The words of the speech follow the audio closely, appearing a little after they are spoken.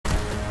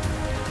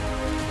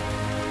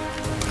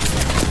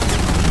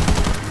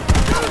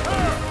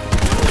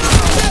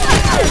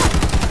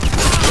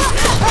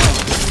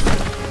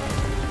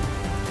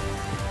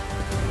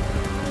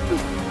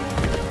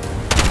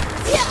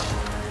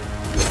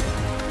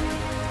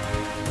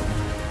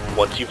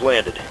Once you've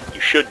landed, you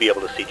should be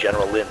able to see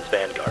General Lin's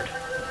vanguard.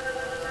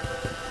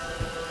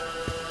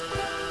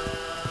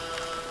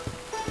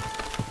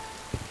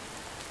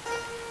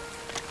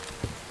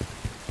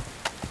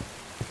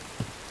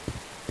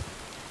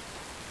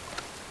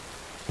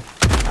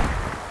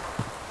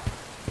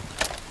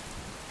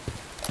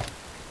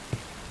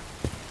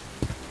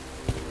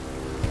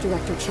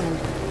 Director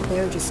Chen,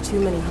 there are just too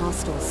many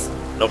hostiles.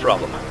 No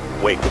problem.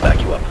 Wake will back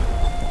you up.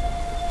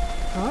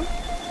 Huh?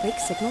 Fake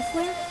signal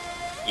flare?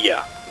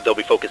 Yeah, they'll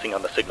be focusing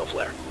on the signal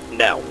flare.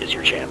 Now is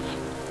your chance.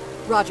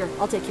 Roger,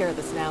 I'll take care of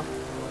this now.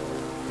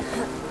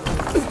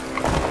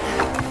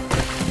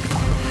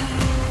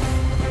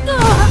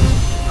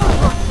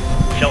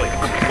 Shelly,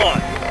 come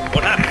on.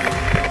 What happened?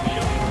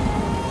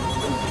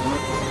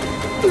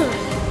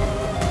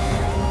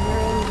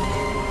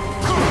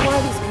 Who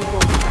are these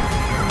people?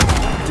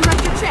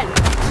 Director Chen!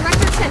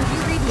 Director Chen, do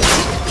you read me?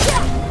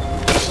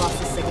 Lost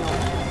the signal.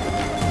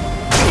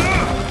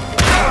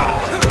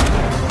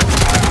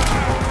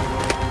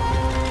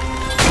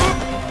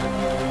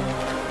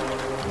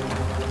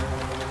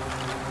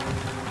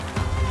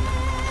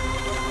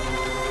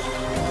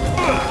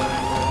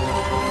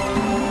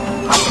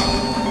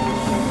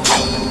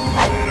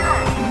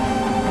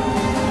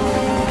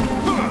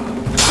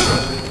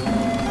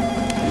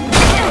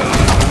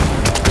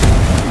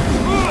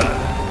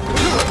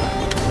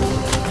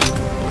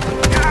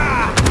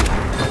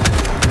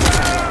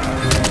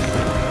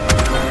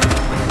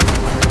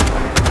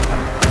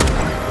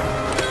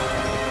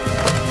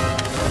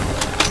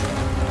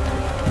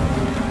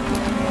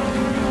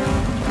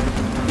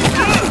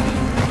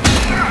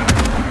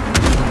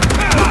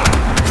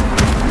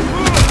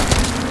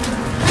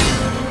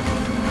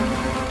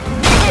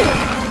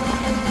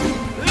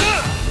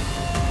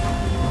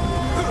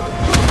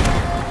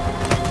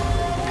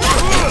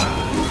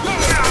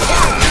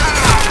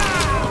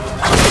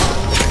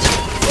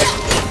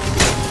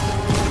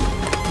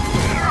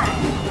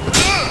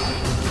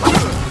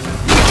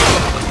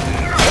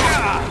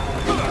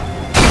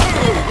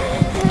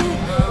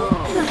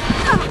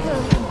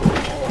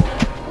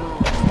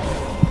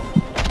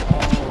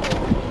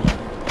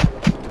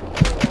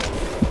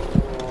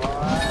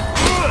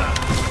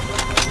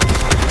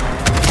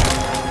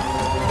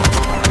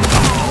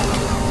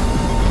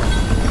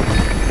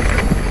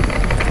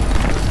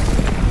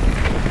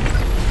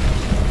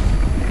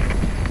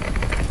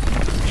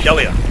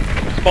 Shelia,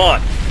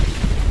 spawn!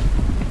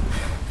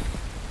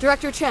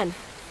 Director Chen,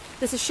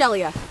 this is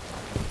Shelia.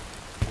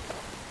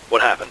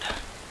 What happened?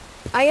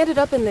 I ended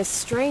up in this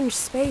strange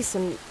space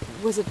and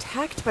was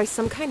attacked by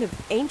some kind of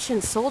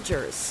ancient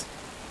soldiers.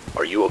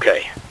 Are you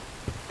okay?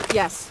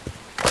 Yes.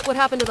 What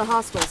happened to the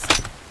hostiles?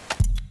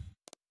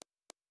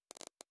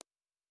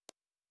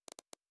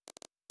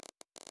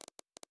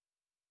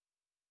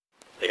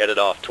 They headed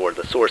off toward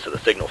the source of the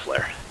signal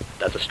flare.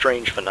 That's a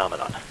strange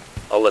phenomenon.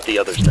 I'll let the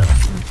others know.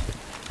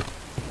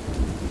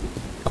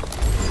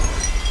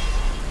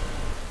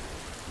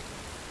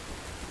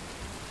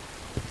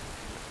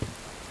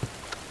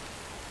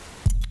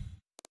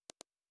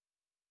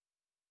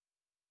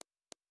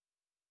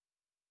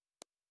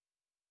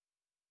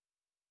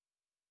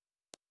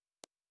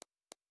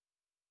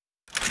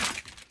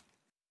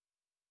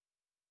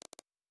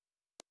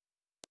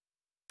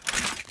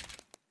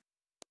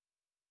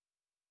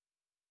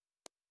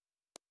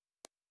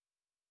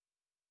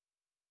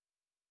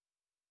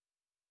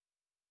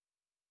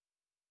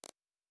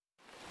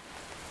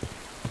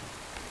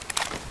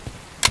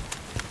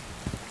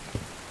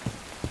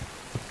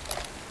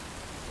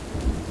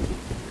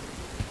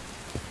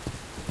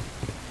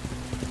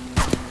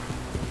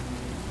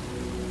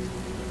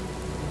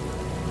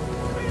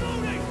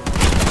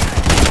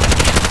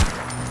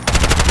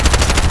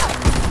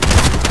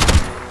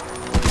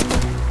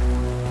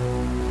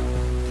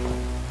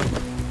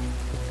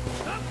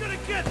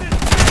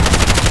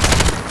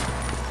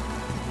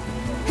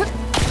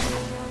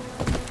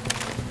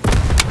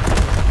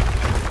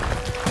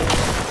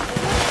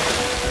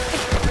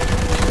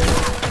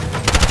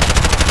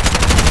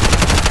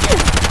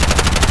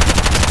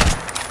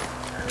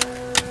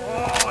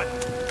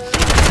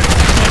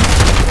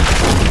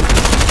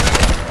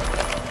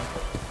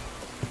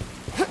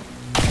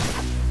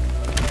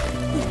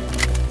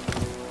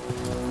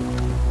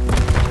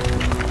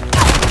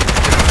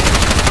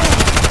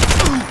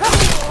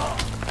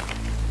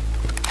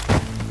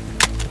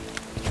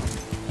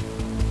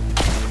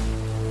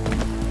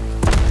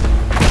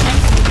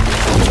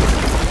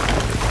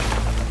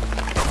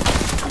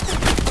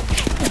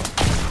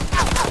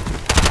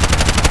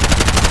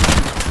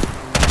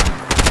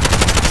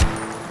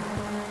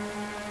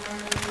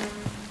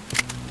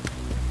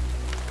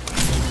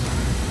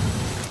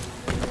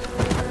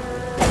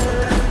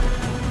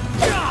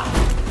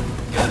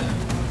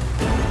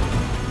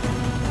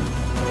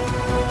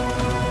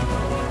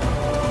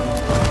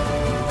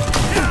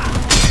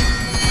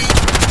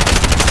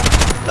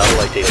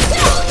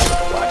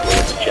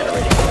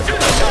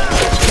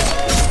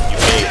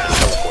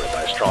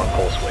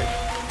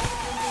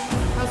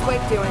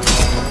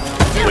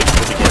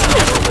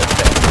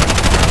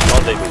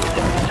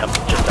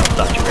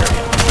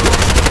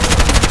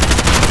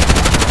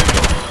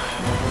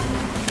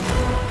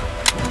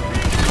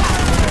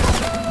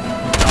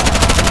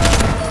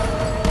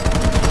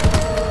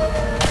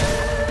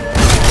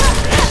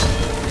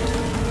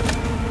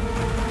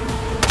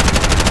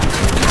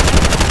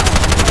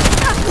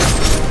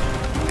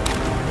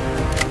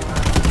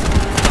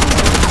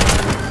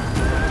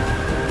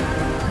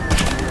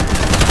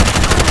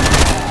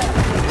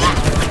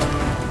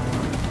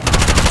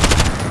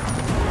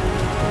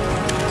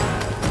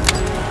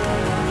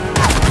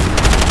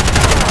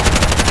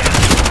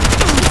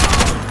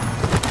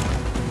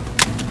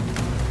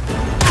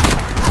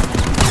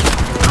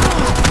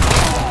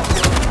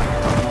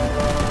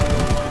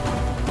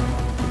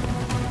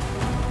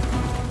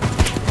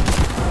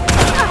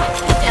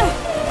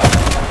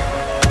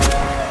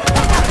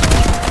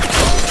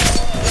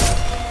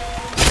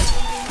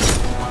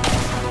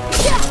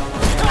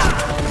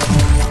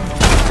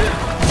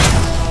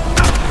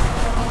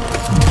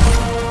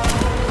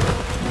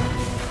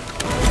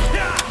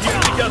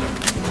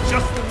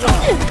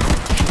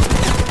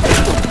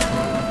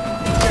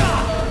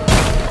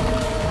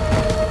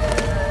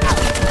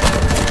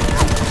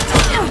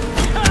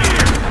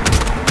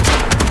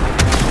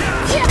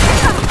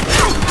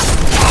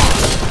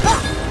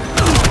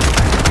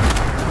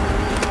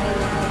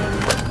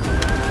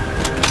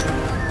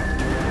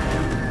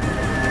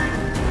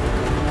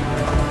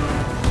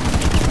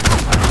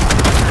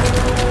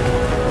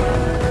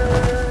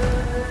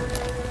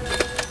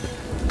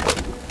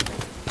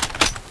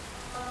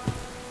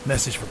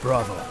 Message for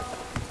Bravo.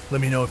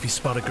 Let me know if you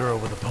spot a girl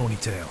with a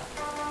ponytail.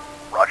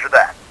 Roger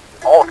that.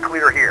 All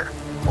clear here.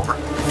 Over.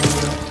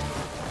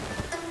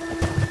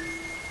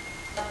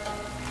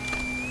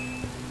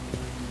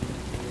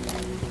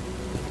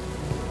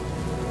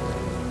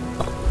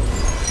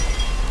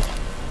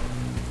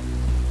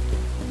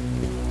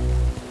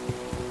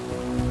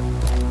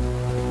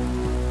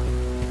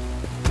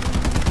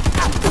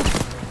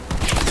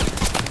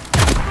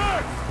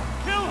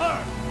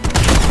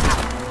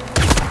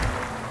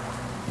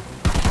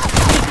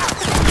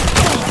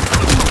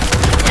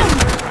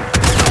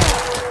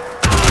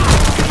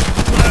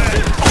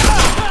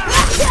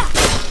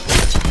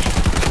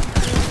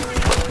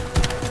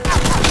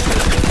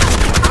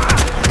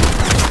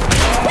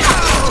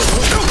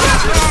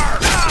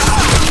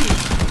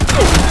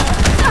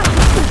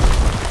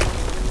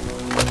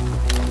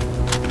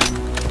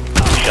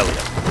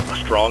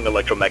 Strong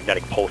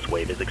electromagnetic pulse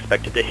wave is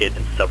expected to hit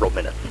in several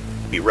minutes.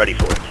 Be ready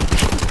for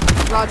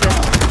it. Roger.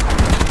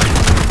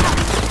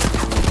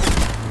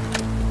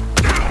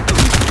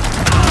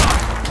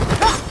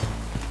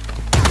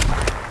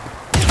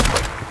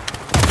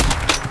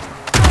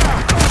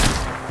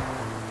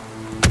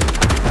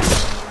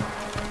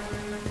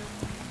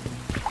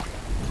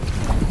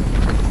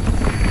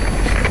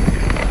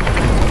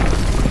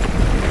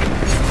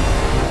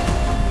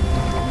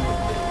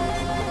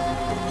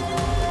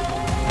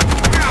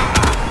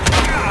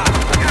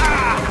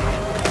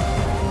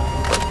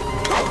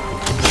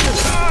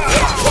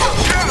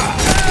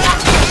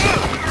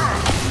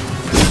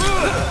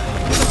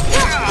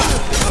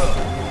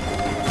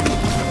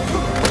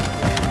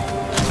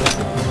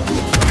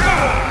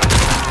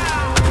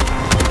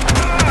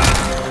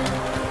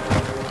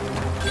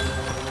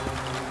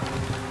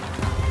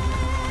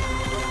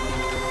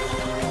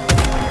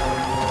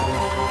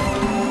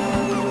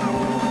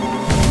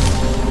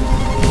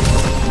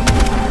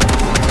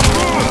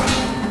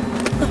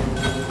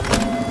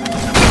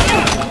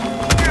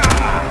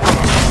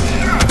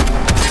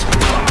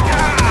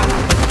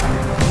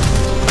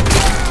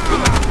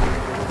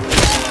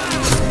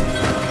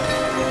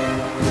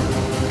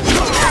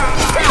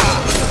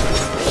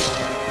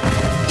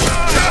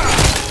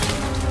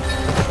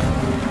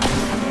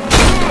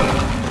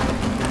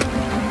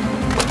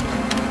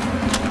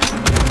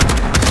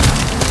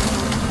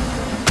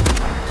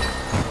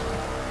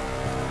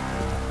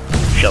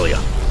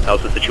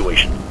 How's the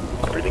situation?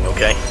 Everything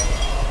okay?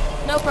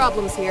 No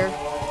problems here.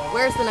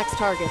 Where's the next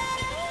target?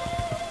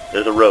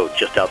 There's a road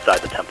just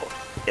outside the temple.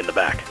 In the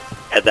back.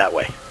 Head that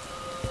way.